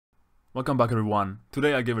Welcome back everyone.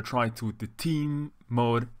 Today I gave a try to the team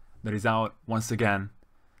mode that is out once again.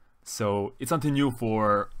 So it's something new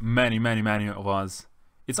for many of us.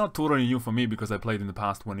 It's not totally new for me because I played in the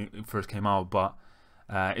past when it first came out, but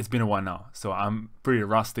it's been a while now. So I'm pretty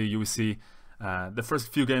rusty. You will see the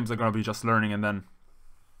first few games are gonna be just learning, and then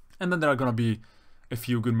there are gonna be a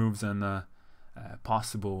few good moves and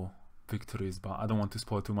possible victories, but I don't want to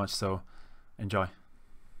spoil too much, so enjoy.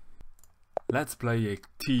 Let's play a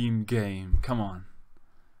team game. Come on.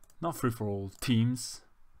 Not free for all. Teams.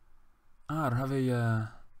 I don't have a...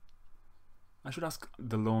 I should ask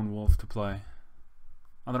the lone wolf to play.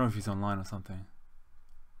 I don't know if he's online or something.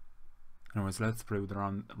 Anyways, let's play with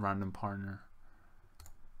a random partner.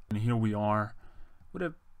 And here we are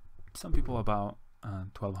with some people about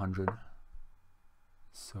 1200.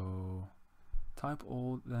 So type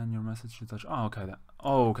all, then your message should touch. Oh, okay.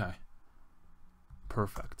 Oh, okay.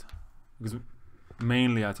 Perfect. Because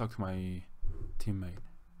mainly I talk to my teammate.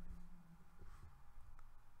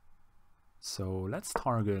 So let's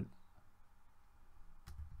target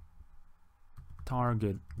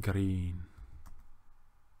green.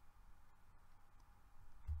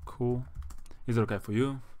 Cool. Is it okay for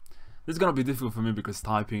you? This is gonna be difficult for me because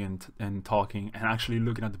typing and talking and actually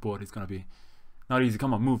looking at the board is gonna be not easy.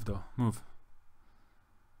 Come on, move though. Move.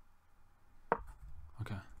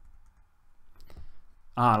 Okay.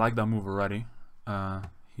 I like that move already.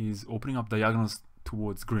 He's opening up diagonals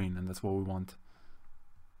towards green, and that's what we want.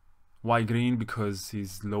 Why green? Because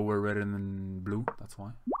he's lower red than blue, that's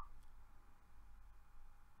why.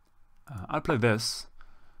 I'll play this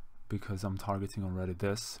because I'm targeting already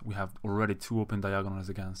this. We have already two open diagonals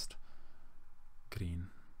against green.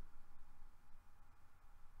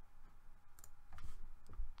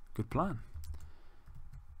 Good plan.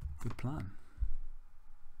 Good plan.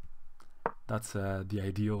 That's the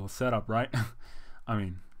ideal setup, right? I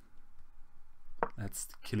mean, let's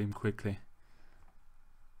kill him quickly.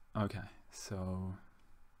 Okay, so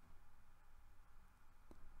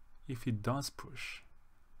if he does push,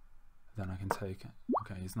 then I can take it.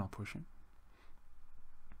 Okay, he's not pushing.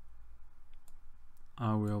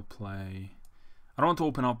 I will play... I don't want to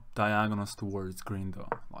open up diagonals towards green though,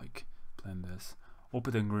 like playing this.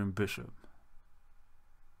 Open the green bishop.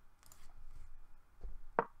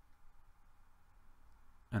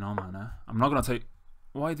 And oh man, I'm not gonna take...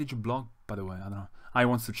 Why did you block, by the way? I don't know. I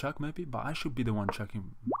wants to check maybe, but I should be the one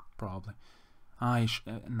checking probably. Now, you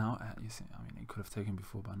see, I mean, he could have taken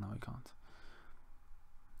before, but now he can't.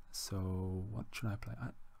 So what should I play?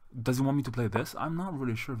 Does he want me to play this? I'm not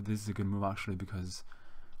really sure if this is a good move actually, because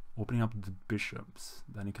opening up the bishops,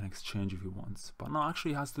 then he can exchange if he wants. But no,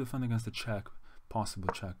 actually he has to defend against the check, possible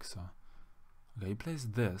check. So okay, he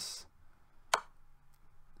plays this.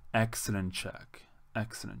 Excellent check.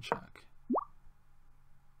 Excellent check.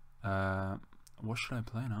 What should I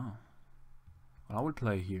play now? Well, I will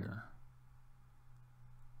play here,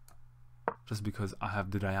 just because I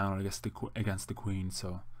have the diagonal against the queen,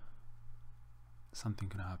 so something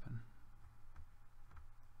can happen.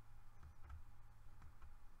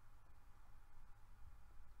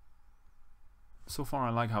 So far,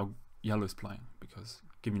 I like how yellow is playing because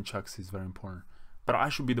giving checks is very important. But I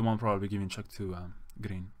should be the one probably giving check to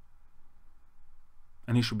green.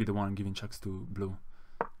 And he should be the one giving checks to blue.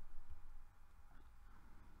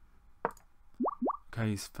 Okay,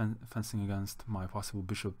 he's fencing against my possible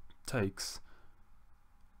bishop takes.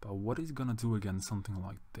 But what is he gonna do against something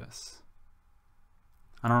like this?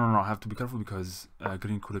 I don't know, I have to be careful because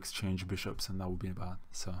green could exchange bishops and that would be bad.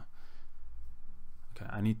 So, okay,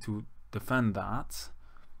 I need to defend that.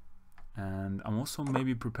 And I'm also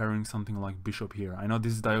maybe preparing something like bishop here. I know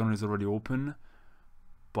this diagonal is already open,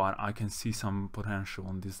 but I can see some potential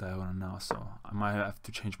on this diagonal now, so I might have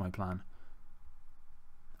to change my plan.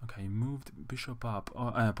 Okay, moved bishop up,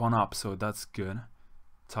 pawn up, so that's good.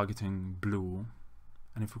 Targeting blue,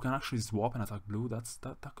 and if we can actually swap and attack blue, that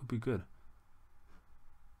could be good.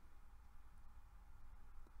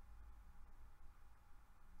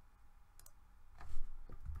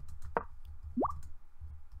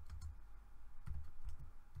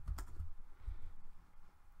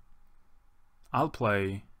 I'll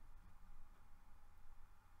play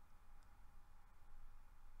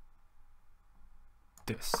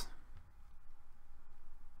this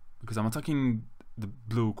because I'm attacking the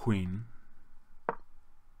blue queen.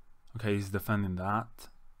 Okay, he's defending that,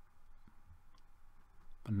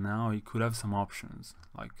 but now he could have some options,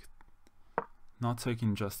 like not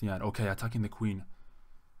taking just yet. Okay, attacking the queen.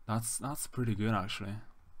 That's pretty good actually.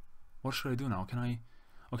 What should I do now? Can I...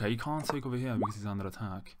 Okay, he can't take over here because he's under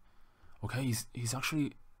attack. Okay, he's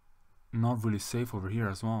actually not really safe over here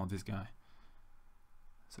as well, this guy.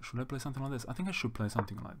 So should I play something like this? I think I should play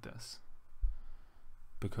something like this,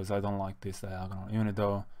 because I don't like this diagonal, even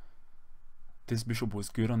though this bishop was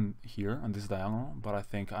good on here on this diagonal, but I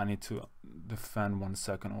think I need to defend 1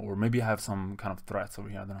 second, or maybe I have some kind of threats over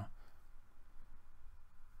here. I don't know.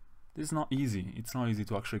 This is not easy. It's not easy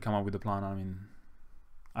to actually come up with a plan. I mean,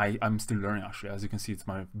 I'm still learning actually. As you can see, it's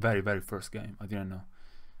my very first game. I didn't know.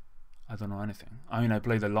 I don't know anything. I mean, I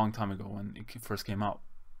played a long time ago when it first came out.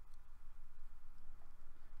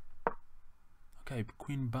 Okay,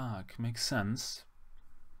 queen back makes sense.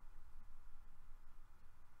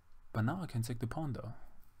 But now I can take the pawn though,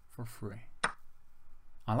 for free.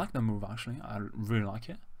 I like the move actually. I really like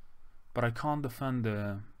it. But I can't defend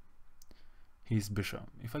his bishop.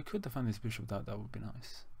 If I could defend his bishop, that would be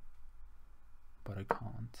nice. But I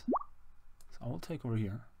can't. So I will take over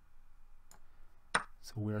here.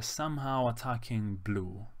 So we are somehow attacking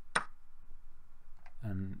blue.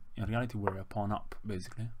 And in reality we're a pawn up,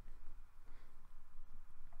 basically.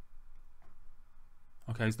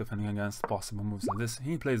 Okay, he's defending against possible moves like this.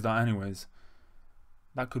 He plays that anyways.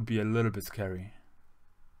 That could be a little bit scary.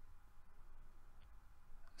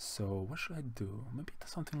 So what should I do? Maybe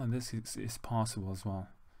something like this is possible as well.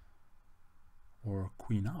 Or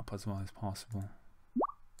queen up as well is possible.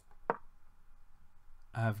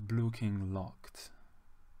 I have blue king locked.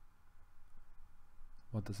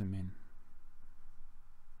 What does it mean?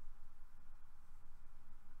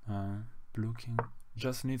 Blue king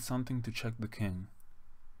just needs something to check the king.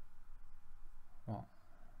 Well,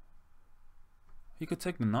 he could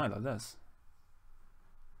take the knight like this.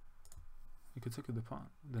 He could take the pawn,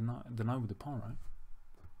 the knight with the pawn, right?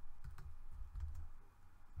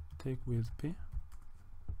 Take with p.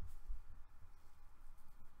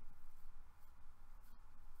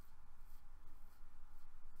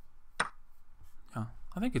 Yeah,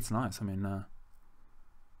 I think it's nice. I mean,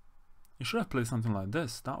 he should have played something like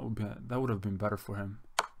this. That would have been better for him.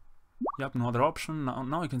 Yep, no other option.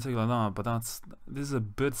 Now I can take like that, but this is a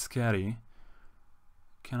bit scary.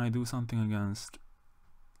 Can I do something against?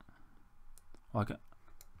 Well, can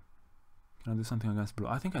I do something against blue?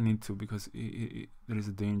 I think I need to, because there is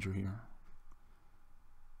a danger here.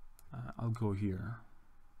 I'll go here.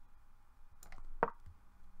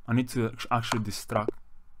 I need to actually distract.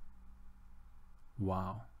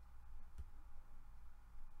 Wow.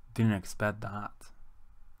 Didn't expect that.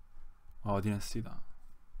 Oh, I didn't see that.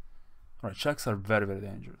 Alright, checks are very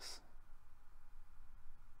dangerous.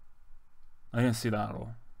 I didn't see that at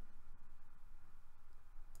all.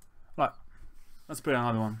 Right, let's play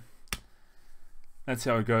another one. Let's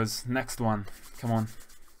see how it goes. Next one. Come on.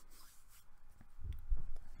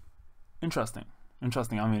 Interesting.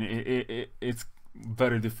 I mean, it's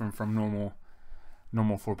very different from normal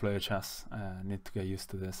 4-player chess. Need to get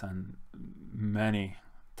used to this, and many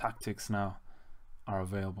tactics now are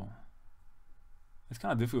available. It's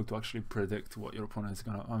kind of difficult to actually predict what your opponent is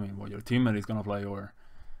gonna, what your teammate is gonna play, or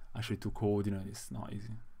actually to coordinate. It's not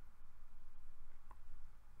easy.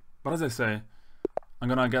 But as I say, I'm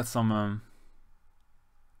gonna get some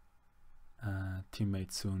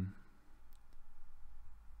teammates soon.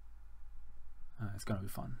 It's gonna be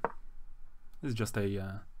fun. This is just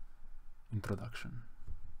a introduction.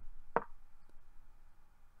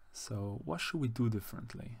 So what should we do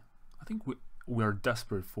differently? I think we are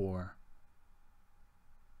desperate for,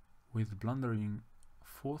 with blundering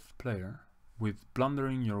 4th player, with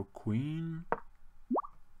blundering your queen.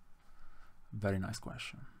 Very nice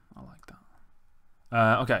question. I like that.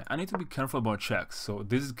 Okay, I need to be careful about checks. So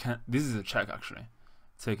this is a check actually,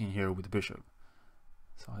 taking here with the bishop.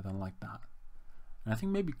 So I don't like that. And I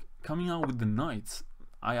think maybe coming out with the knights.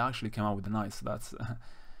 I actually came out with the knights. So that's,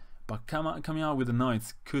 but coming out with the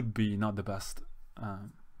knights could be not the best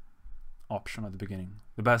option at the beginning.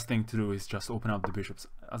 The best thing to do is just open up the bishops,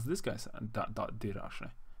 as this guy said, that did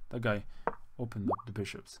actually. That guy opened up the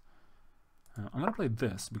bishops. I'm gonna play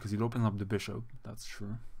this because it opens up the bishop. That's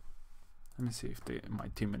true. Let me see if my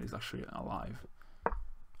teammate is actually alive.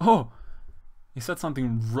 Oh, he said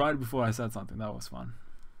something right before I said something. That was fun.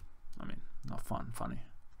 I mean, not fun, funny.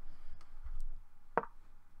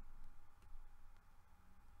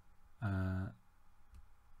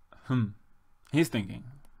 He's thinking.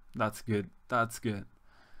 That's good. That's good.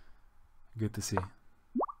 Good to see.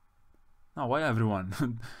 Now, why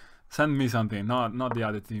everyone? Send me something, not the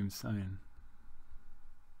other teams. I mean,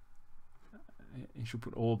 you should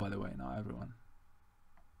put all, by the way, not everyone.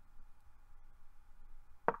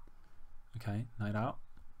 Okay, knight out.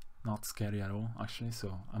 Not scary at all, actually.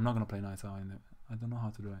 So I'm not gonna play knight out. I don't know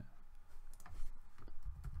how to do it.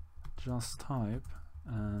 Just type,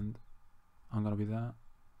 and I'm gonna be there.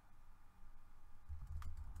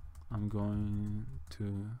 I'm going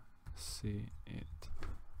to see it.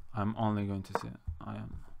 I'm only going to see it. I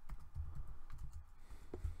am.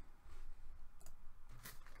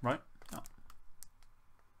 Right?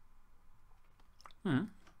 Yeah.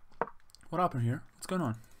 What happened here? What's going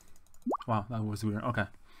on? Wow, that was weird. Okay.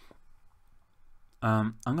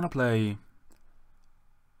 I'm gonna play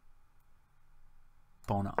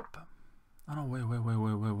Bone Up. Oh no,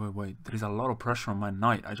 wait. There is a lot of pressure on my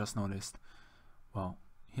knight, I just noticed. Well,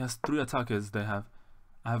 he has 3 attackers. I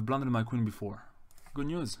have blundered my queen before. Good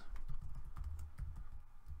news.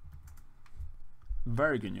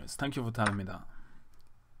 Very good news. Thank you for telling me that.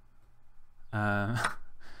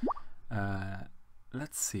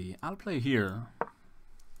 Let's see. I'll play here.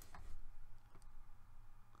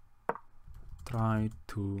 Try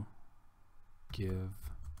to give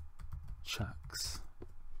checks.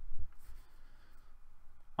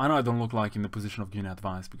 I know I don't look like in the position of giving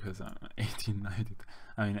advice because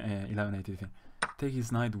 1183. Take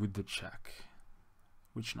his knight with the check.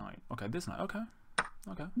 Which knight? Okay, this knight. Okay.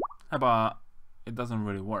 But it doesn't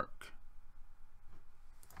really work.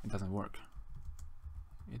 It doesn't work.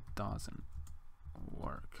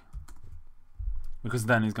 Because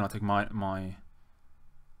then he's gonna take my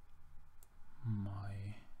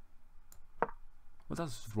what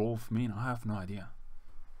does Rolf mean? I have no idea.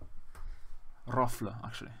 Ruffler,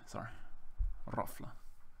 actually, sorry. Ruffler.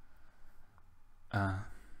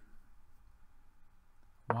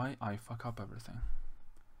 Why I fuck up everything?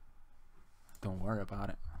 Don't worry about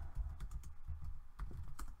it.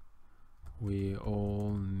 We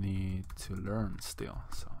all need to learn still,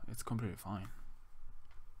 so it's completely fine.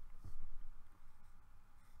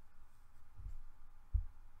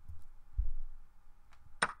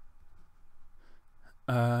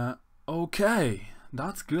 Okay,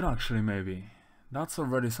 that's good actually. Maybe that's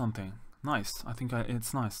already something nice. I think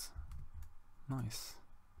it's nice.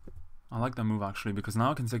 I like that move actually, because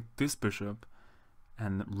now I can take this bishop,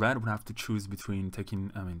 and red would have to choose between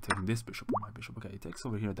taking this bishop or my bishop. Okay, he takes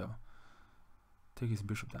over here though. Take his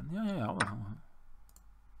bishop then. Yeah,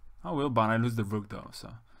 I will, but I lose the rook though, so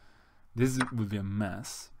this will be a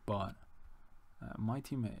mess. But my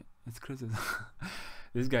teammate, it's crazy.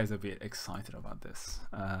 This guy's a bit excited about this.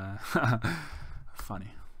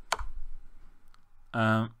 Funny.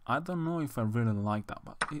 I don't know if I really like that,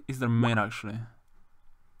 but is there mate actually?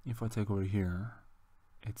 If I take over here,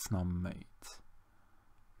 it's not mate.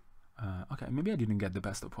 Okay, maybe I didn't get the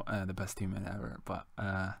best teammate ever, but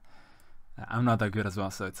I'm not that good as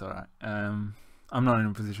well, so it's alright. I'm not in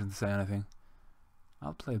a position to say anything.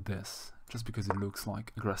 I'll play this just because it looks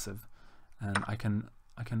like aggressive, and I can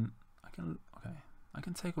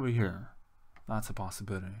take over here. That's a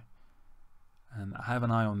possibility, and I have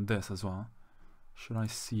an eye on this as well. Should I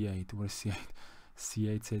c8? What is c8?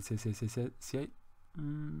 c8.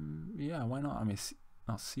 Yeah, why not? I mean,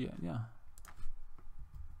 c8.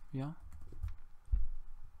 Yeah.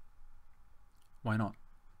 Why not?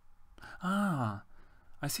 Ah,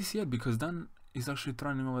 I see c8 because then he's actually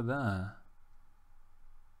trying over there.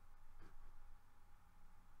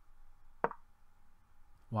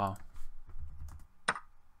 Wow.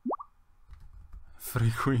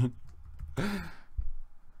 Free queen.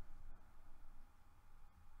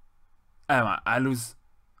 I lose.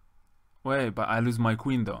 Wait, but I lose my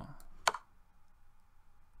queen though.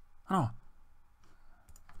 Oh.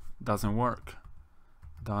 Doesn't work.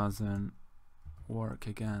 Doesn't work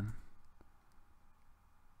again.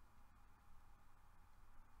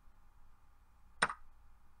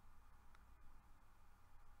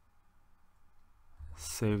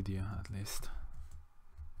 Saved you at least.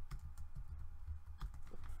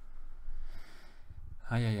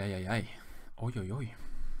 Ay. Oi.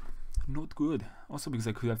 Not good. Also because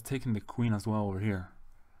I could have taken the queen as well over here.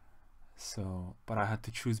 So, but I had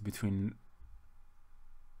to choose between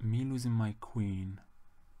me losing my queen,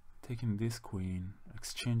 taking this queen,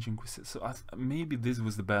 exchanging queens. So maybe this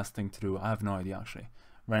was the best thing to do. I have no idea actually.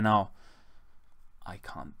 Right now, I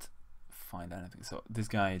can't find anything. So this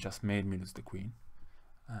guy just made me lose the queen.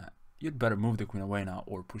 You'd better move the queen away now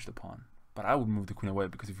or push the pawn. But I would move the queen away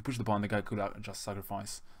because if you push the pawn, the guy could just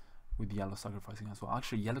sacrifice, with yellow sacrificing as well.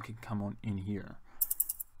 Actually, yellow can come on in here.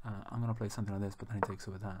 I'm gonna play something like this, but then he takes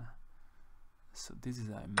over there. So this is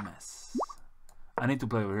a mess. I need to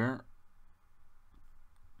play over here,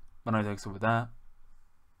 but now he takes over there.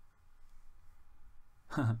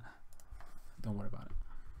 Don't worry about it.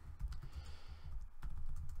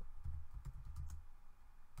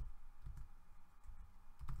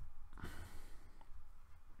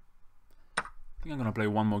 I think I'm gonna play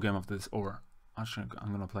one more game of this, or actually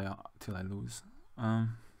I'm gonna play till I lose.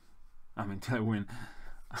 Till I win.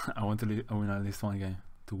 I want to win at least one game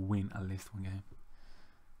to win at least one game.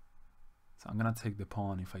 So I'm gonna take the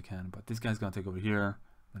pawn if I can, but this guy's gonna take over here.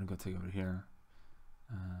 Then I'm gonna take over here.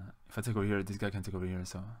 If I take over here, this guy can take over here.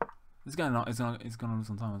 So this guy is gonna lose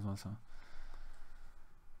some time as well. So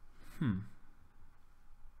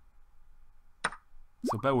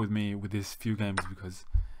so bear with me with these few games because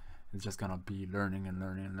it's just gonna be learning and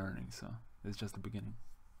learning and learning. So it's just the beginning.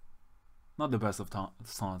 Not the best of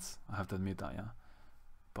starts, I have to admit that, yeah.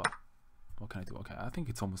 But what can I do? Okay, I think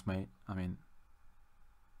it's almost made. I mean,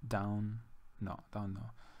 down no.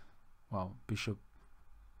 Well, bishop.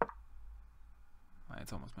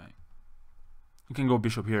 It's almost made. You can go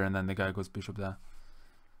bishop here, and then the guy goes bishop there.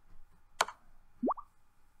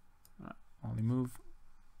 Right, only move.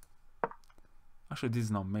 Actually, this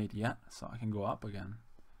is not made yet, so I can go up again.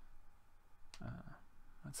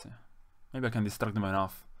 Let's see. Maybe I can distract them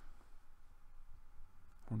enough.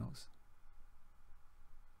 Who knows?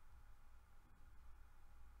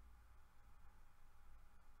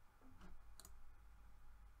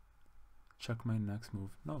 Checkmate next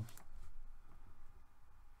move. No.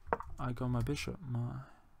 I got my bishop. My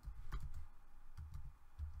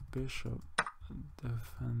bishop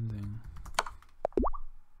defending.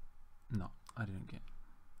 No, I didn't get.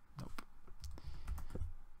 Nope.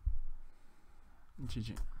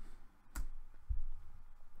 GG.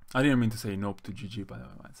 I didn't mean to say nope to GG, by the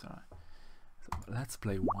way. It's alright. So let's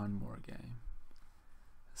play one more game.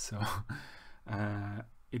 So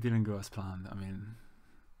it didn't go as planned. I mean,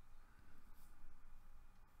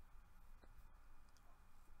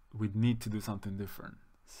 we'd need to do something different.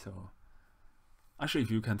 So actually,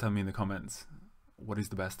 if you can tell me in the comments what is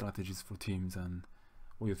the best strategies for teams and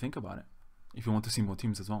what you think about it, if you want to see more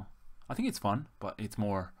teams as well. I think it's fun, but it's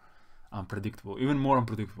more unpredictable, even more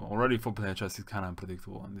unpredictable. Already for player chess it's kind of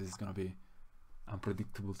unpredictable, and this is gonna be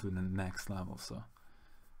unpredictable to the next level. So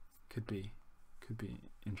could be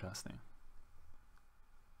interesting.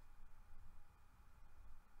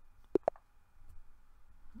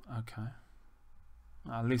 Okay.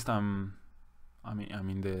 At least I'm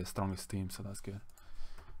in the strongest team, so that's good.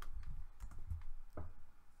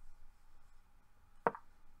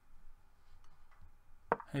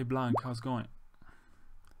 Hey Blank, how's it going?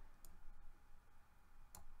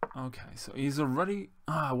 Okay, so he's already.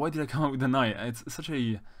 Why did I come up with the knight? It's such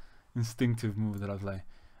a instinctive move that I play.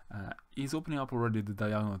 He's opening up already the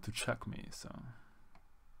diagonal to check me, so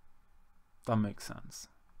that makes sense.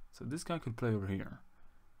 So this guy could play over here.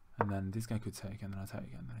 And then this guy could take, and then I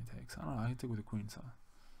take, and then he takes. I don't know, I take with the queen, so.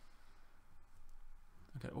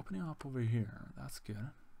 Okay, opening up over here, that's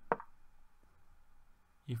good.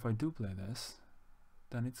 If I do play this,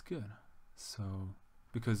 then it's good. So,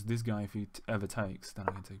 because this guy, if he ever takes, then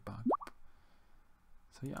I can take back.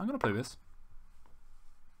 So yeah, I'm gonna play this.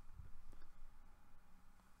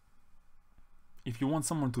 If you want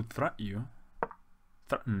someone to threaten you,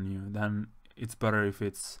 then it's better if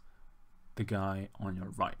it's the guy on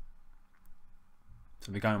your right.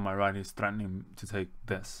 So the guy on my right is threatening to take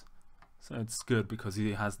this. So it's good because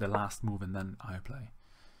he has the last move and then I play.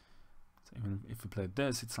 So even if we play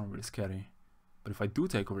this, it's not really scary. But if I do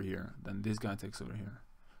take over here, then this guy takes over here.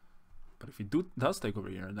 But if he does take over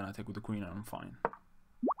here, then I take with the queen and I'm fine.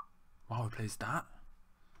 Wow, he plays that?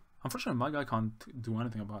 Unfortunately, my guy can't do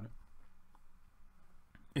anything about it.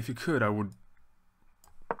 If he could, I would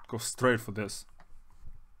go straight for this.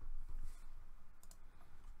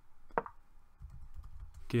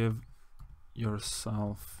 Give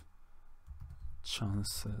yourself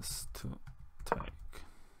chances to take.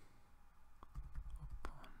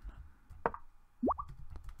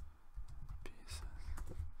 Pieces.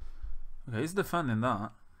 Okay, he's defending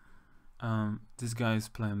that. This guy is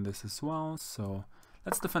playing this as well, so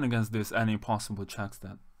let's defend against this any possible checks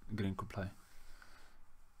that green could play.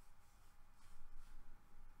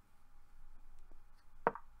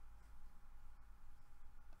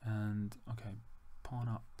 And okay, pawn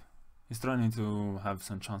up. He's trying to have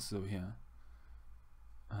some chances over here.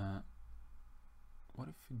 What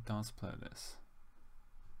if he does play this?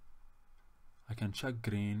 I can check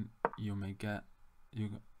green. You may get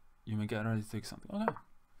ready to take something. Okay,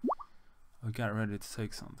 I'll get ready to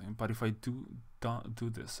take something. But if I do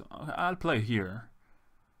this, okay, I'll play here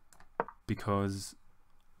because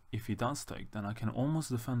if he does take, then I can almost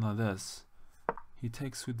defend like this. He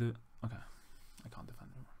takes with the. Okay, I can't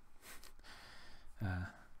defend anymore.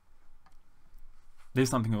 There's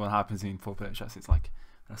something what happens in 4-player chess. It's like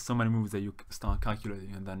there's so many moves that you start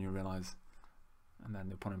calculating and then you realize, and then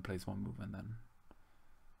the opponent plays one move and then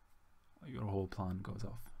your whole plan goes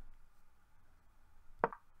off.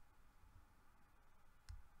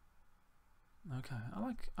 Okay,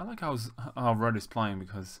 I like how Red is playing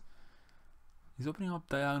because He's opening up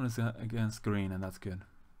diagonals against green, and that's good.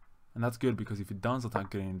 And that's good because if he does attack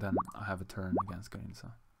green, then I have a turn against green.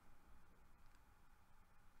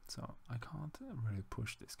 So I can't really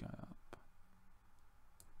push this guy up.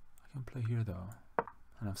 I can play here though,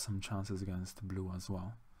 and have some chances against blue as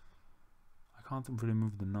well. I can't really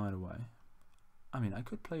move the knight away. I mean, I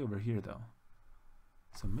could play over here though.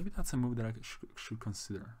 So maybe that's a move that I should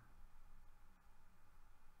consider.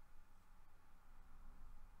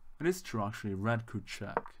 It is true actually, red could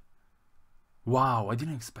check. Wow, I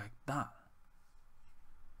didn't expect that.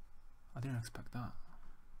 I didn't expect that.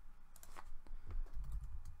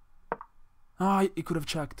 Ah, it could have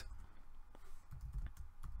checked.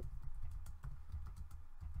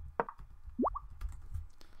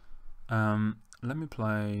 Let me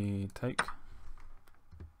play take.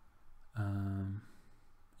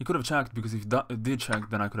 He could have checked because if it did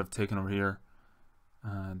check, then I could have taken over here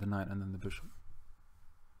the knight and then the bishop.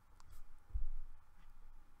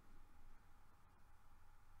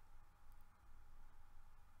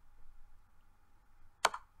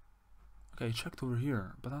 Okay, he checked over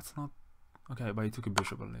here, but that's not okay. But he took a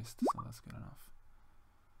bishop at least, so that's good enough.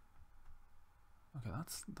 Okay,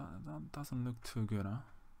 that doesn't look too good, huh?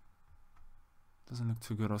 Doesn't look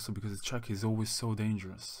too good also because the check is always so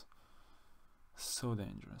dangerous. So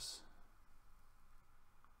dangerous.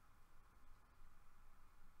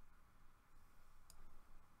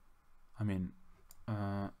 I mean,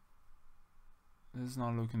 this is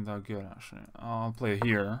not looking that good actually. I'll play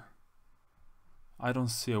here. I don't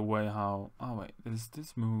see a way how. Oh wait, there's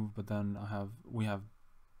this move, but then we have.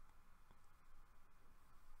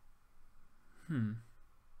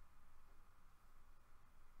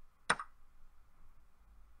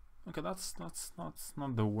 Okay, that's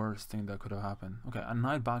not the worst thing that could have happened. Okay, a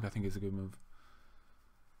knight back I think is a good move.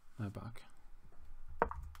 Knight back.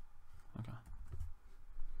 Okay.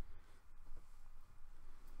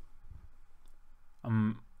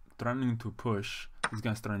 I'm threatening to push. This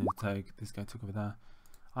guy's threatening to take. This guy took over there.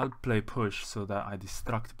 I'll play push so that I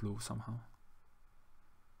distract blue somehow.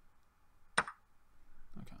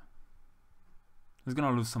 Okay. He's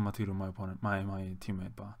gonna lose some material, my opponent, my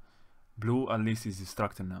teammate, but blue at least is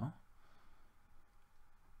distracted now.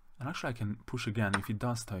 And actually I can push again if he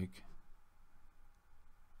does take.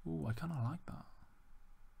 Ooh, I kinda like that.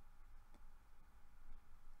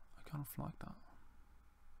 I kind of like that.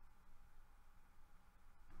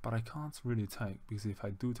 But I can't really take, because if I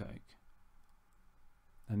do take,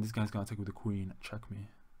 then this guy's gonna take with the queen, check me.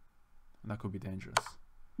 And that could be dangerous.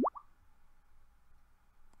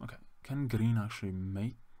 Okay, can green actually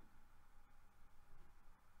mate?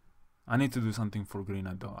 I need to do something for green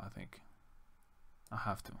though, I think. I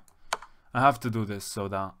have to. I have to do this so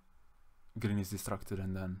that green is distracted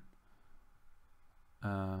and then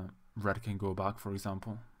red can go back, for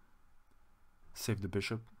example. Save the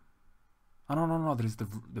bishop. Oh no, there is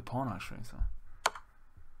the pawn actually, so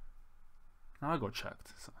now I got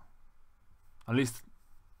checked, so at least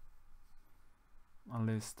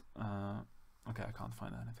okay, I can't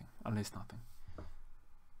find anything, at least nothing.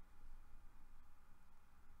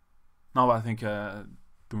 No, I think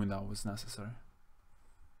doing that was necessary.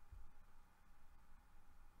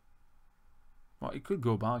 Well, it could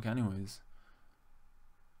go back anyways,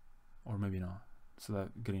 or maybe not, so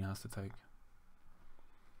that green has to take.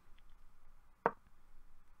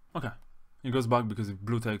 Okay, he goes back because if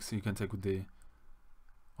blue takes, he can take with the.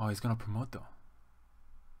 Oh, he's gonna promote though.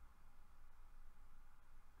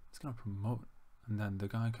 He's gonna promote, and then the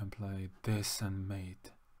guy can play this and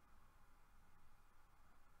mate.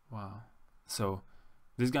 Wow. So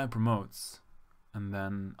this guy promotes, and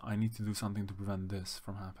then I need to do something to prevent this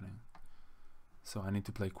from happening. So I need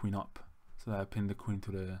to play queen up, so that I pin the queen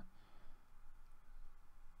to the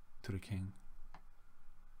king.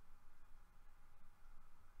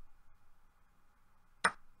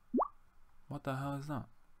 What the hell is that?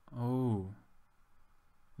 Oh,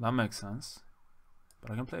 that makes sense.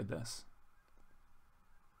 But I can play this.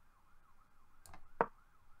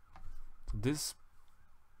 So this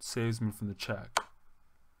saves me from the check.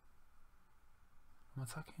 I'm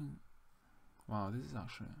attacking. Wow, this is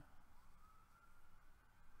actually.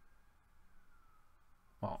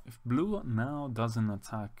 Well, if blue now doesn't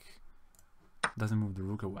attack, doesn't move the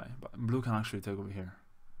rook away, but blue can actually take over here.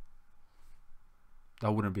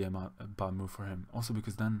 That wouldn't be a bad move for him. Also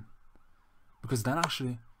because then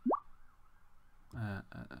actually, I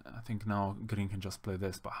think now green can just play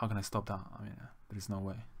this. But how can I stop that? I mean, there is no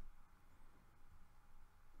way.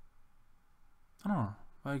 I don't know.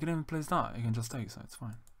 Well, green plays that. He can just take, so it's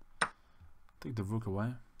fine. Take the rook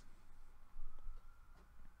away.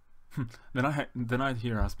 The knight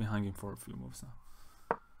here has been hanging for a few moves now.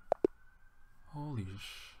 Holy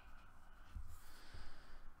sh...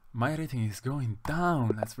 My rating is going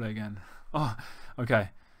down. Let's play again. Oh, okay.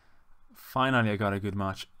 Finally, I got a good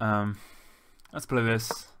match. Let's play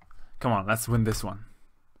this. Come on, let's win this one.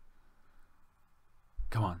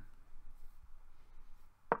 Come on.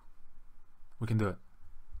 We can do it.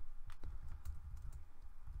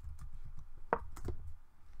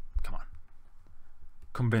 Come on.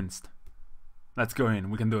 Convinced. Let's go in.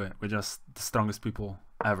 We can do it. We're just the strongest people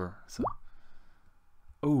ever. So.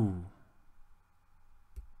 Ooh.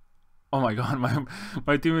 Oh my god,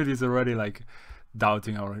 my teammate is already like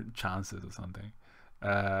doubting our chances or something.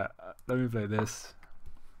 Let me play this.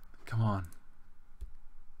 Come on.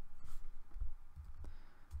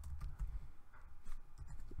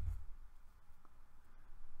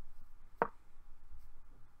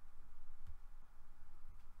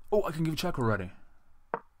 Oh, I can give check already.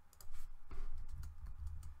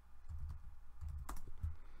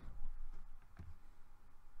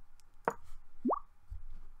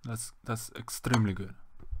 That's extremely good.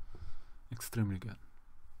 Extremely good.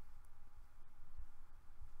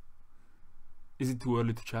 Is it too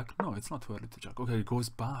early to check? No, it's not too early to check. Okay, it goes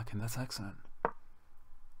back, and that's excellent.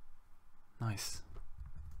 Nice.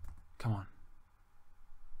 Come on.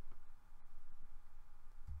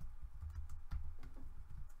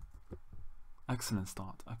 Excellent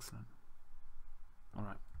start. Excellent. All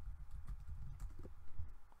right.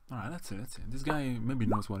 All right. Let's see. Let's see. This guy maybe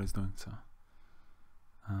knows what he's doing. So,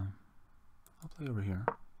 I'll play over here.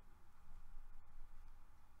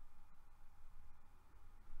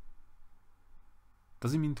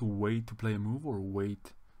 Does it mean to wait to play a move or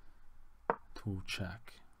wait to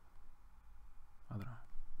check? I don't know.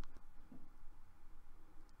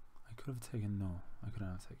 I could have taken no. I could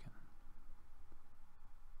have taken.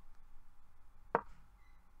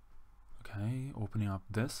 Okay, opening up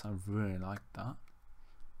this. I really like that.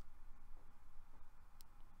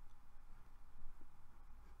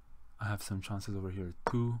 I have some chances over here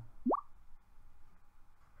too.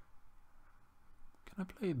 Can I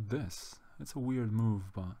play this? It's a weird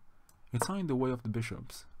move, but it's not in the way of the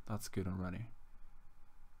bishops. That's good already.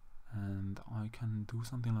 And I can do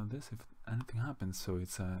something like this if anything happens. So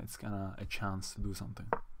it's kinda a chance to do something.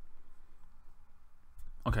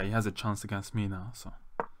 Okay, he has a chance against me now, so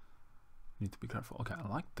need to be careful. Okay, I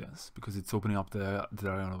like this because it's opening up the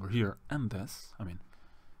diagonal over here and this. I mean,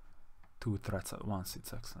 two threats at once.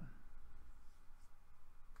 It's excellent.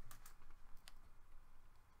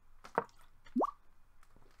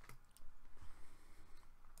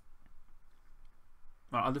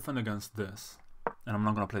 Well, I'll defend against this, and I'm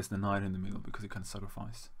not gonna place the knight in the middle because it can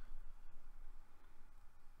sacrifice.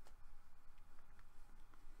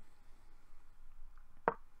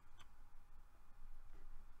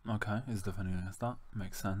 Okay, he's defending against that.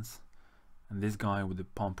 Makes sense. And this guy with the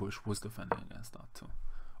pawn push was defending against that too.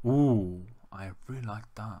 Ooh, I really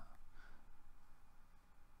like that.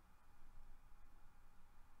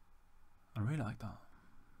 I really like that.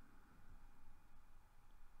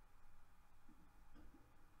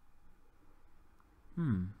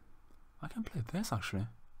 I can play this actually.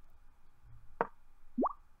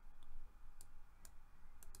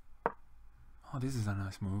 Oh, this is a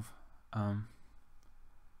nice move.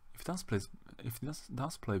 If he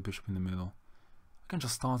does play bishop in the middle, I can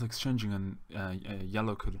just start exchanging, and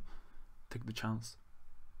yellow could take the chance.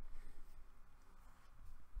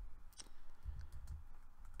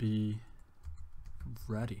 Be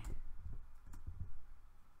ready.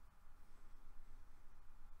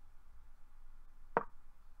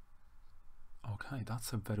 Okay,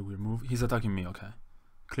 that's a very weird move. He's attacking me. Okay,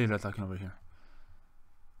 clearly attacking over here.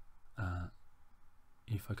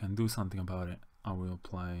 If I can do something about it, I will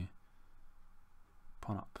play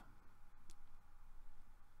pawn up.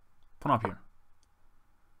 Pawn up here.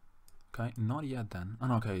 Okay, not yet then. Oh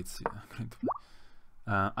no, okay, it's going to play.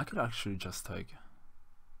 I could actually just take.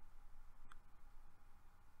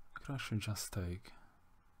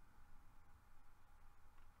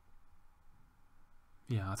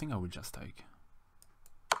 Yeah, I think I would just take.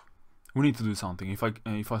 We need to do something.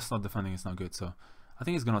 If I start defending, it's not good. So I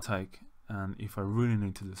think it's gonna take. And if I really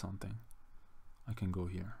need to do something, I can go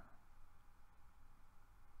here.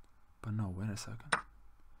 But no, wait a second.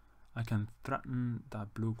 I can threaten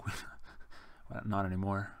that blue queen. Well, not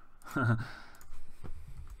anymore.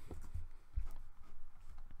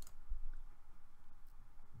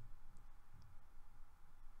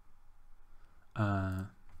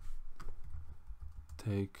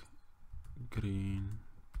 Take green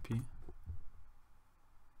p.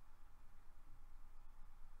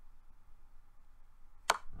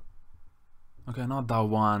 Okay, not that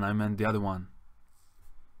one, I meant the other one.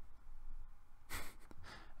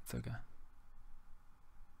 It's okay.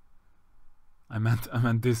 I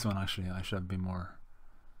meant this one actually. I should have been more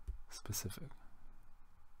specific.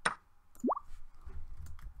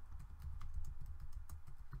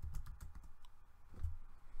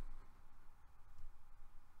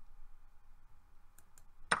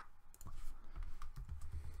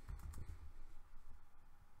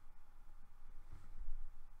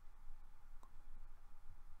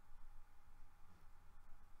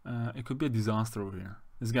 It could be a disaster over here.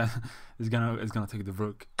 This guy is gonna take the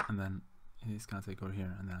rook, and then he's gonna take over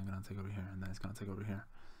here, and then I'm gonna take over here, and then it's gonna take over here,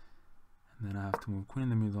 and then I have to move queen in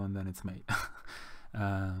the middle, and then it's mate.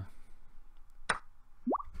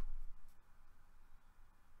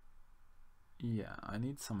 Yeah, I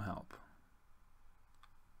need some help,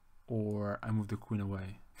 or I move the queen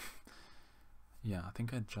away. Yeah, I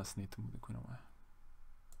think I just need to move the queen away.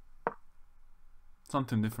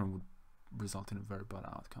 Something different would result in a very bad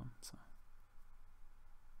outcome. So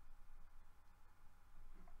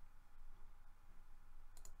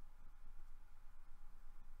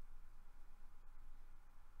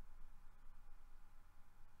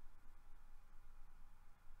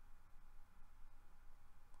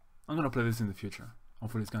I'm gonna play this in the future.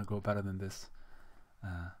 Hopefully it's gonna go better than this.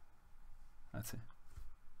 Let's see.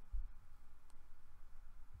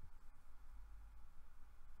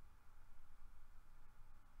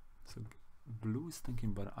 So blue is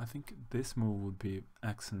thinking, but I think this move would be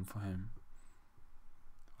excellent for him.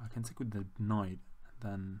 I can take with the knight,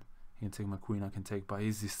 then he can take my queen. I can take, but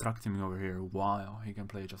he's distracting me over here while he can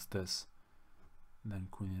play just this, and then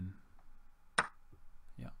queen in.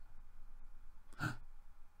 Yeah.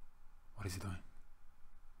 What is he doing?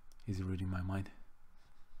 Is he reading my mind?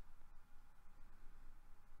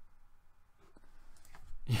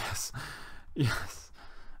 Yes, yes.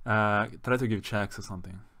 Try to give checks or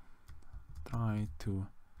something. Try to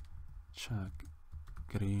check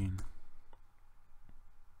green.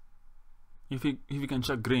 If he can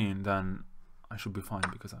check green, then I should be fine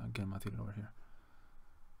because I get material over here.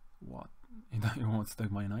 What? He wants to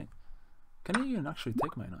take my knight? Can he even actually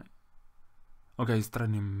take my knight? Okay, he's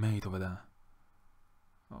threatening mate over there.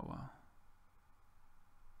 Oh wow.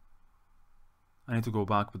 I need to go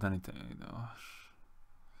back, but then it. Oh,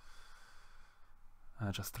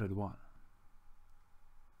 I just trade one.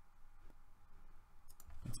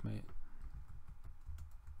 It's mate.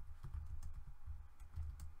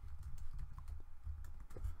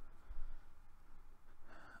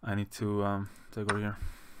 I need to take over here.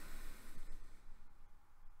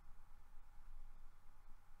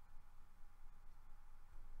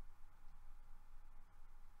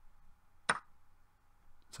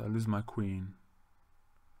 So I lose my queen,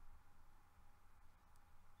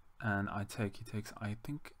 and I take. He takes. I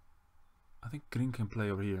think green can play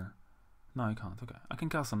over here. No, I can't. Okay, I can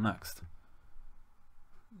castle next.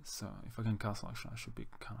 So if I can castle, actually, I should be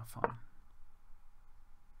kind of fine.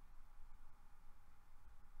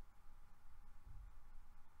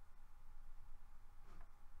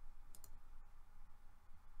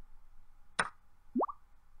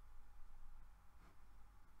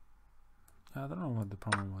 Yeah, I don't know what the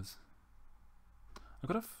problem was. I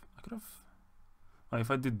could have. Well, if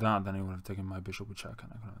I did that, then he would have taken my bishop with check,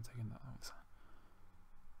 and I could have taken that. So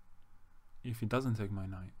if he doesn't take my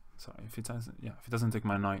knight, so if it doesn't, yeah, if he doesn't take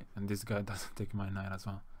my knight, and this guy doesn't take my knight as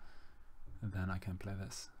well, then I can play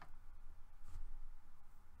this.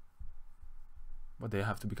 But they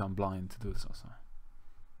have to become blind to do this also.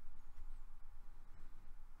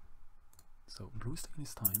 So blue's taking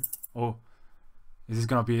his time. Oh, is this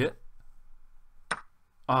gonna be it?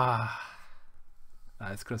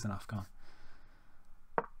 It's close enough, come on.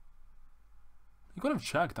 You could have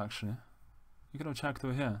checked actually. You could have checked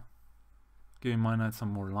over here, giving my knight some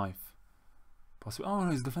more life. Possibly. Oh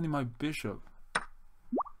no, he's defending my bishop.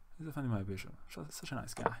 He's defending my bishop. Such a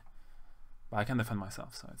nice guy. But I can defend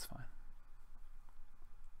myself, so it's fine.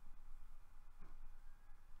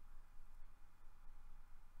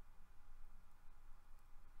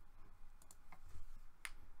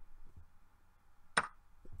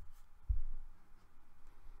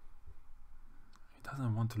 He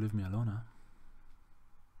doesn't want to leave me alone, huh?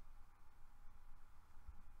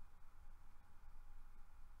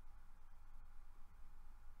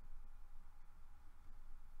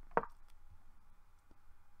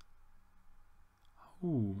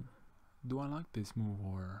 Ooh, do I like this move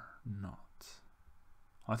or not?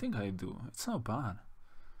 I think I do. It's not bad.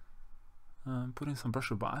 Putting some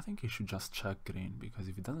pressure, but I think he should just check green, because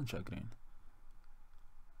if he doesn't check green,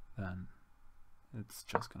 then it's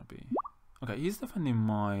just gonna be... Okay, he's defending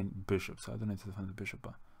my bishop, so I don't need to defend the bishop,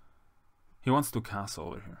 but he wants to castle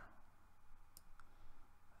over here.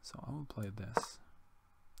 So I will play this.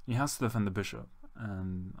 He has to defend the bishop,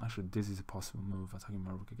 And actually this is a possible move, attacking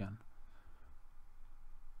my rook again.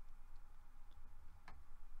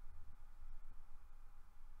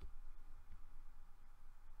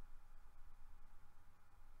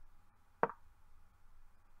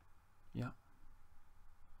 Yeah,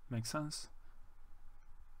 makes sense.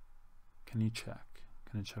 Can you check?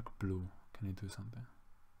 Can you check blue? Can you do something?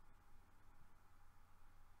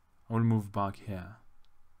 I will move back here.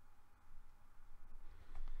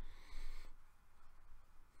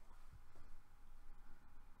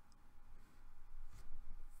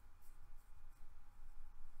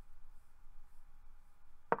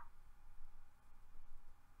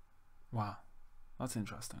 Wow, that's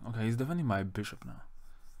interesting. Okay, he's defending my bishop now.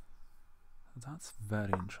 That's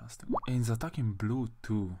very interesting. And he's attacking blue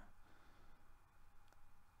too.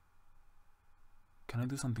 Can I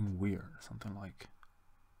do something weird? Something like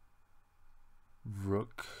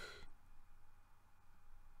rook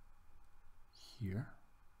here?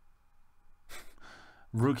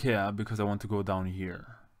 Rook here because I want to go down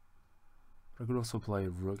here. I could also play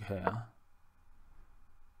rook here.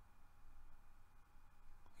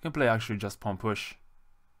 I can play actually just pawn push.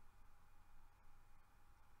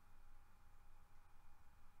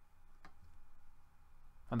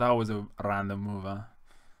 And that was a random move, huh?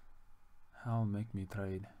 Hell, make me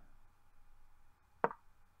trade.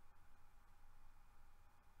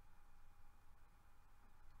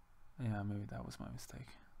 Yeah, maybe that was my mistake.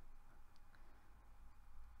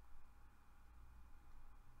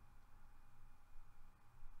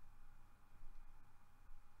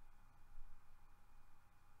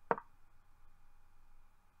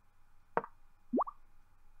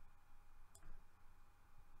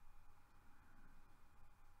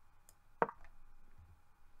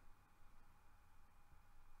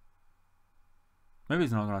 Maybe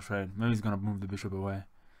he's not gonna trade. Maybe he's gonna move the bishop away.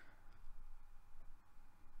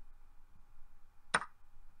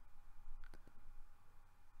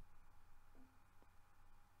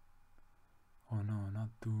 Oh no, not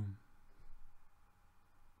doom.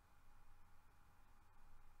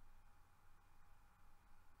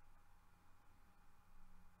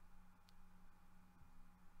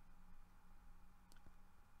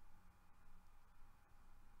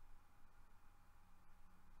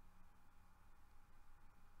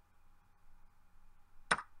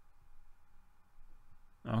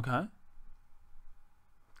 Okay.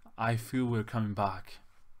 I feel we're coming back.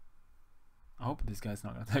 I hope this guy's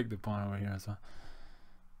not gonna take the pawn over here as well.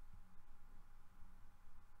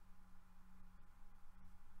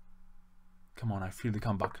 Come on, I feel the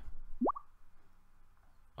comeback.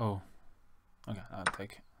 Oh. Okay, I'll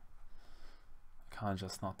take it. I can't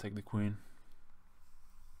just not take the queen.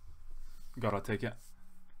 Gotta take it.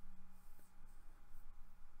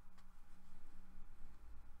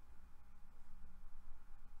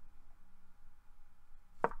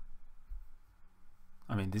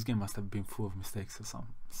 I mean, this game must have been full of mistakes or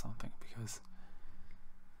something, because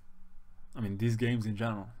I mean, these games in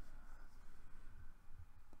general.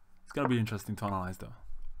 It's gonna be interesting to analyze though.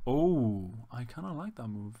 Oh, I kinda like that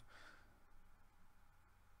move.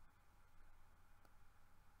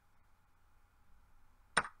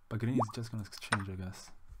 But green is just gonna exchange, I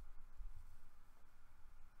guess.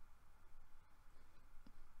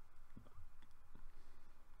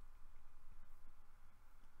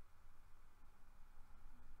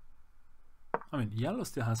 I mean, yellow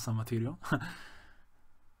still has some material. I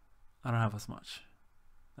don't have as much.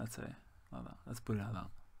 Let's say like that. Let's put it like that.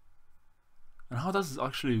 And how does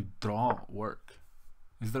actually draw work?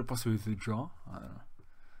 Is there a possibility to draw? I don't know.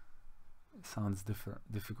 It sounds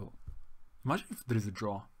difficult. Imagine if there is a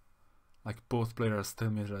draw. Like both players still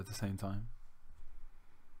measure at the same time.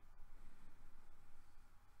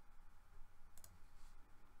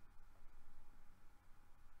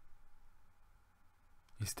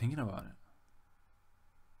 He's thinking about it.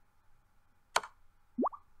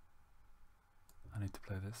 I need to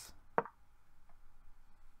play this.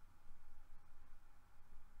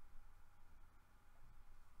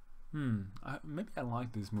 Maybe I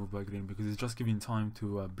like this move by green because it's just giving time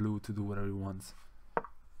to blue to do whatever he wants,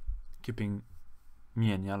 keeping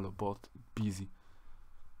me and yellow both busy.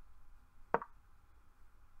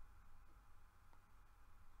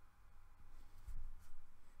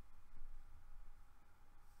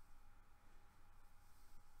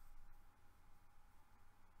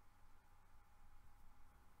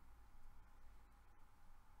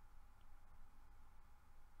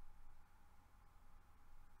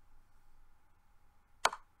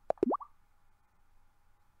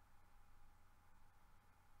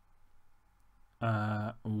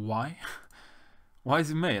 Why? Why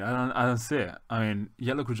is it made? I don't see it. I mean,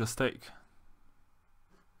 yellow could just take.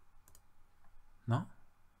 No?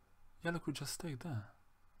 Yellow could just stay there.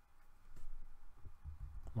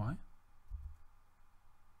 Why?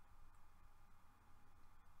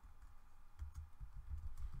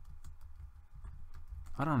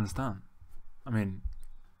 I don't understand. I mean,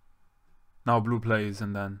 now blue plays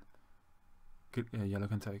and then yellow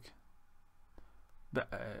can take. But,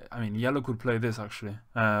 I mean, yellow could play this actually.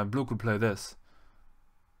 Blue could play this.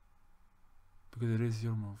 Because it is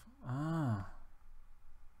your move. Ah.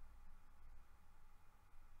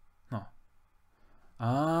 No.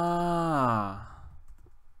 Ah.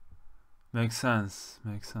 Makes sense.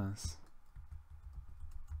 Makes sense.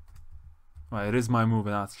 Well, it is my move,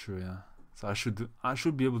 and that's true, yeah. So I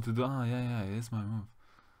should be able to do. Ah, yeah, it is my move.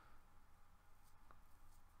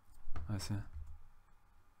 I see.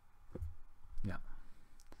 Yeah.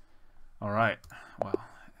 All right. Well,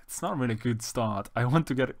 it's not really a good start. I want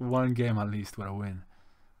to get one game at least where I win.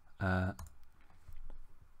 So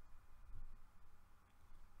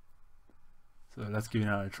let's give it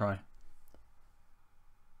another try.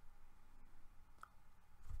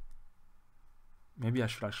 Maybe I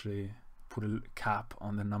should actually put a cap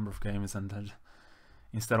on the number of games, and then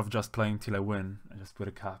instead of just playing till I win, I just put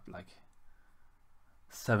a cap, like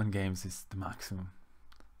 7 games is the maximum.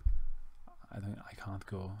 I can't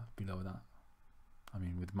go below that. I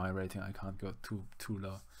mean, with my rating, I can't go too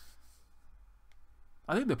low.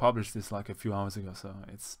 I think they published this like a few hours ago, so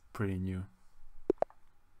it's pretty new.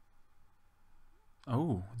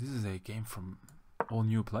 Oh, this is a game from all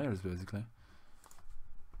new players, basically.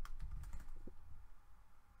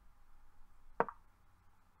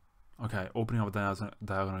 Okay, opening up a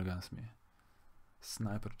diagonal against me.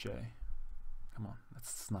 Sniper J. Come on, let's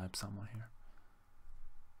snipe someone here.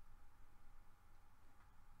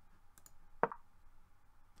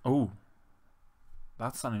 Oh,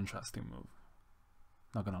 that's an interesting move.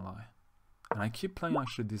 Not gonna lie. And I keep playing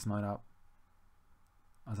actually this knight up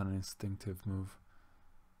as an instinctive move.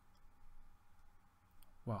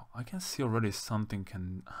 Wow, I can see already something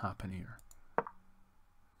can happen here.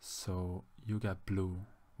 So you get blue.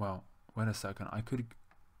 Well, wait a second. I could,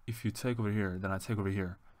 if you take over here, then I take over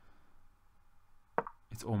here.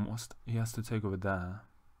 It's almost, he has to take over there.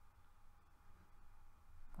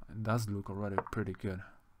 It does look already pretty good.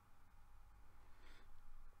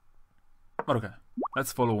 But okay,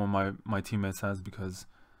 let's follow what my teammate says, because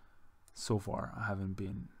so far I haven't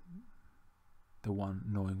been the one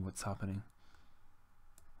knowing what's happening.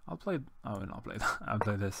 I'll play, I will not play that. I'll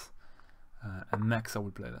play this. And next I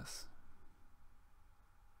will play this.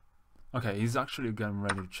 Okay, he's actually getting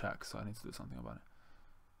ready to check, so I need to do something about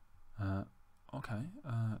it. Okay,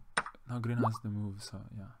 now green has the move, so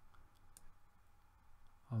yeah.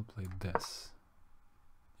 I'll play this.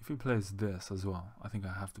 If he plays this as well, I think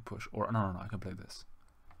I have to push. Or no, I can play this.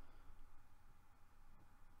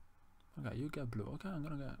 Okay, you get blue. Okay, I'm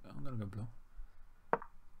gonna get blue.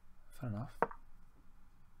 Fair enough.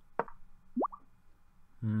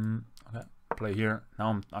 Okay, play here. Now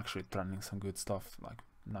I'm actually threatening some good stuff, like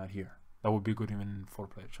knight here. That would be good even in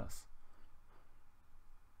 4-player chess.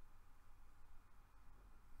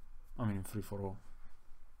 I mean in 3-4-0.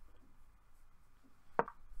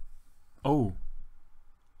 Oh,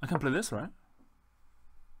 I can play this, right?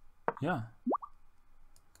 Yeah.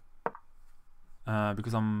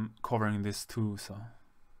 Because I'm covering this too, so.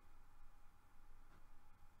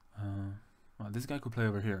 Well, this guy could play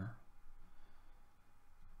over here.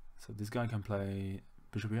 So this guy can play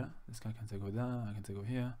bishop here. This guy can take over there. I can take over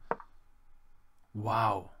here.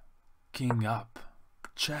 Wow. King up.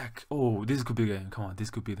 Check. Oh, this could be the game. Come on, this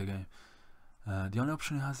could be the game. The only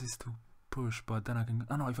option he has is to push, but then I can.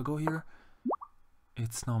 Oh no, if I go here,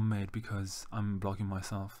 it's not made because I'm blocking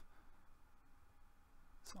myself.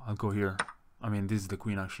 So I'll go here. I mean, this is the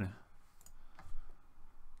queen actually.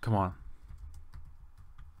 Come on.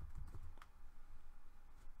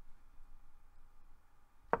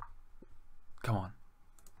 Come on.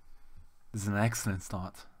 This is an excellent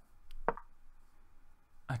start.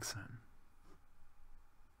 Excellent.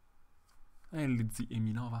 Hey, Lizzie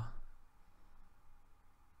Eminova.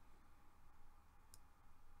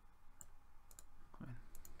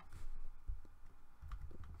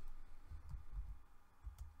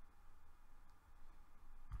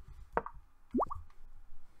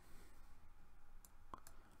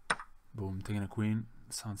 Boom, taking a queen.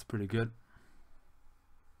 Sounds pretty good.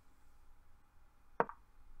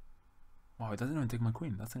 Wow, it doesn't even take my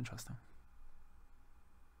queen. That's interesting.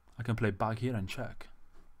 I can play back here and check.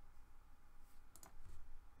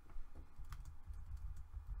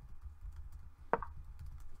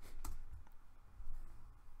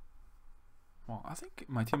 Well, I think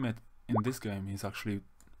my teammate in this game is actually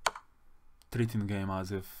treating the game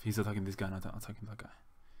as if he's attacking this guy, not attacking that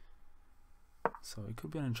guy. So it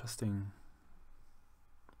could be an interesting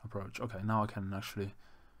approach. Okay, now I can actually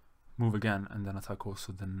move again and then attack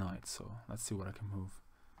also the knight. So let's see what I can move.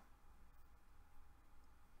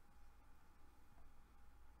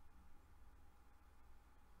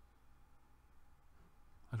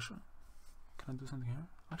 Actually, can I do something here?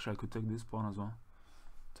 Actually, I could take this pawn as well.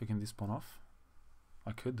 Taking this pawn off.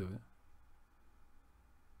 I could do it.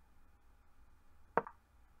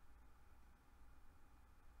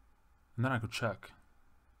 And then I could check.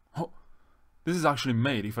 Oh, this is actually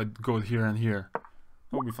made if I go here and here. That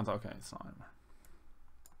would be fantastic. Okay, it's not anymore.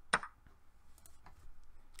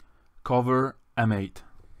 Cover M8.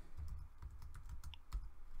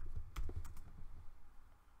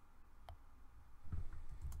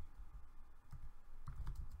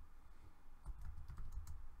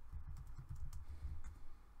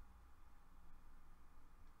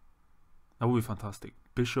 That would be fantastic.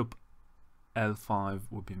 Bishop L5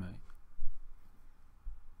 would be made.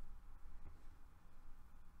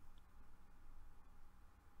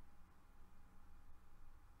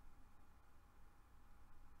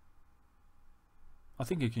 I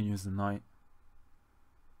think you can use the knight.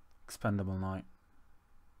 Expendable knight.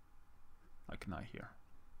 Like knight here.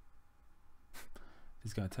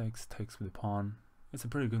 This guy takes with the pawn. It's a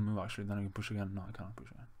pretty good move actually. Then I can push again. No, I cannot push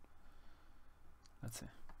again. Let's see.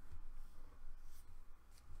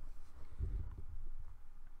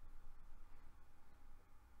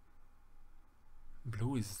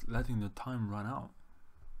 Blue is letting the time run out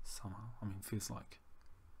somehow. I mean, feels like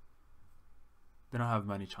they don't have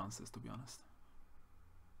many chances, to be honest.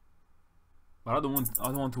 But I don't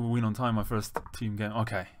want to win on time my first team game.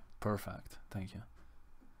 Okay, perfect. Thank you.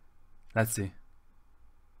 Let's see.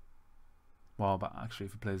 Wow, but actually,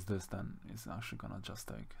 if he plays this, then it's actually gonna just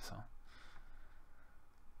take. So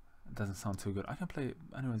it doesn't sound too good. I can play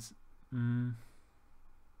anyways.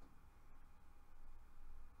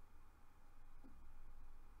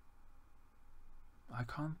 I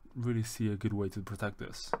can't really see a good way to protect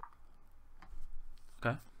this.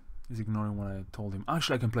 Okay, he's ignoring what I told him.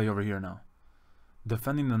 Actually, I can play over here now.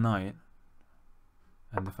 Defending the knight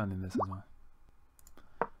and defending this as well.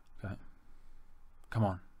 Okay, come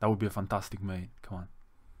on, that would be a fantastic mate. Come on,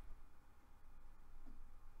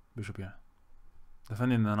 bishop here,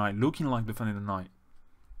 defending the knight, looking like defending the knight.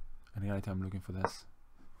 And in reality, I'm looking for this.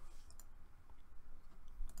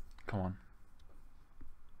 Come on,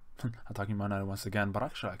 attacking my knight once again. But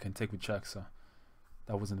actually, I can take with check, so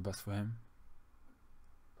that wasn't the best for him.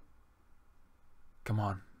 Come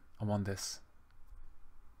on, I want this.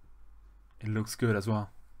 It looks good as well.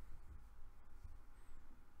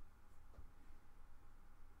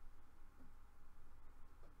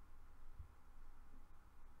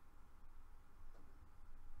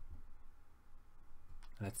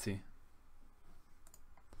 Let's see.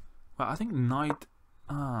 Well, I think knight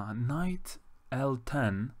L10,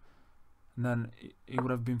 and then it would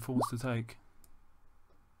have been forced to take.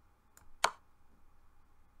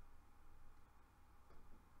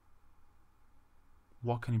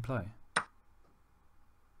 What can he play?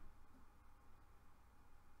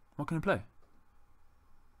 What can he play?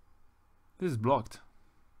 This is blocked.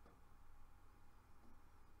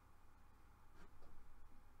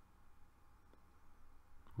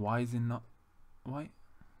 Why is it not? Why?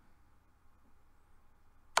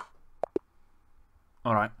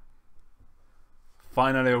 Alright.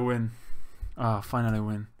 Finally a win. Finally a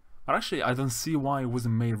win. But actually, I don't see why it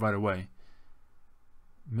wasn't made right away.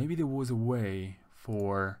 Maybe there was a way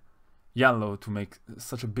for yellow to make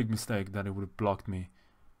such a big mistake that it would have blocked me.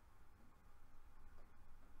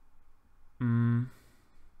 Am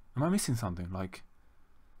I missing something? Like,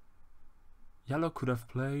 yellow could have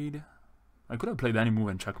played. I could have played any move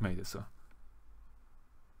and checkmated. So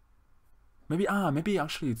maybe maybe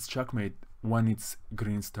actually it's checkmate when it's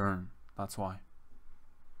green's turn. That's why.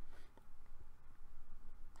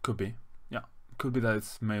 Could be. Yeah, could be that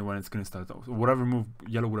it's made when it's green's turn. So whatever move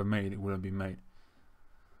yellow would have made, it would have been made.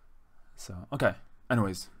 So okay.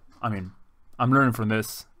 Anyways, I mean, I'm learning from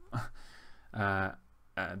this.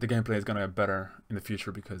 The gameplay is gonna get better in the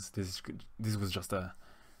future because this was just a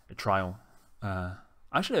trial.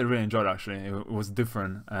 Actually, I really enjoyed it. Actually, it was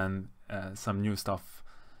different, and some new stuff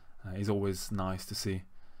is always nice to see.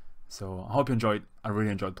 So I hope you enjoyed. I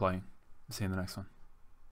really enjoyed playing. See you in the next one.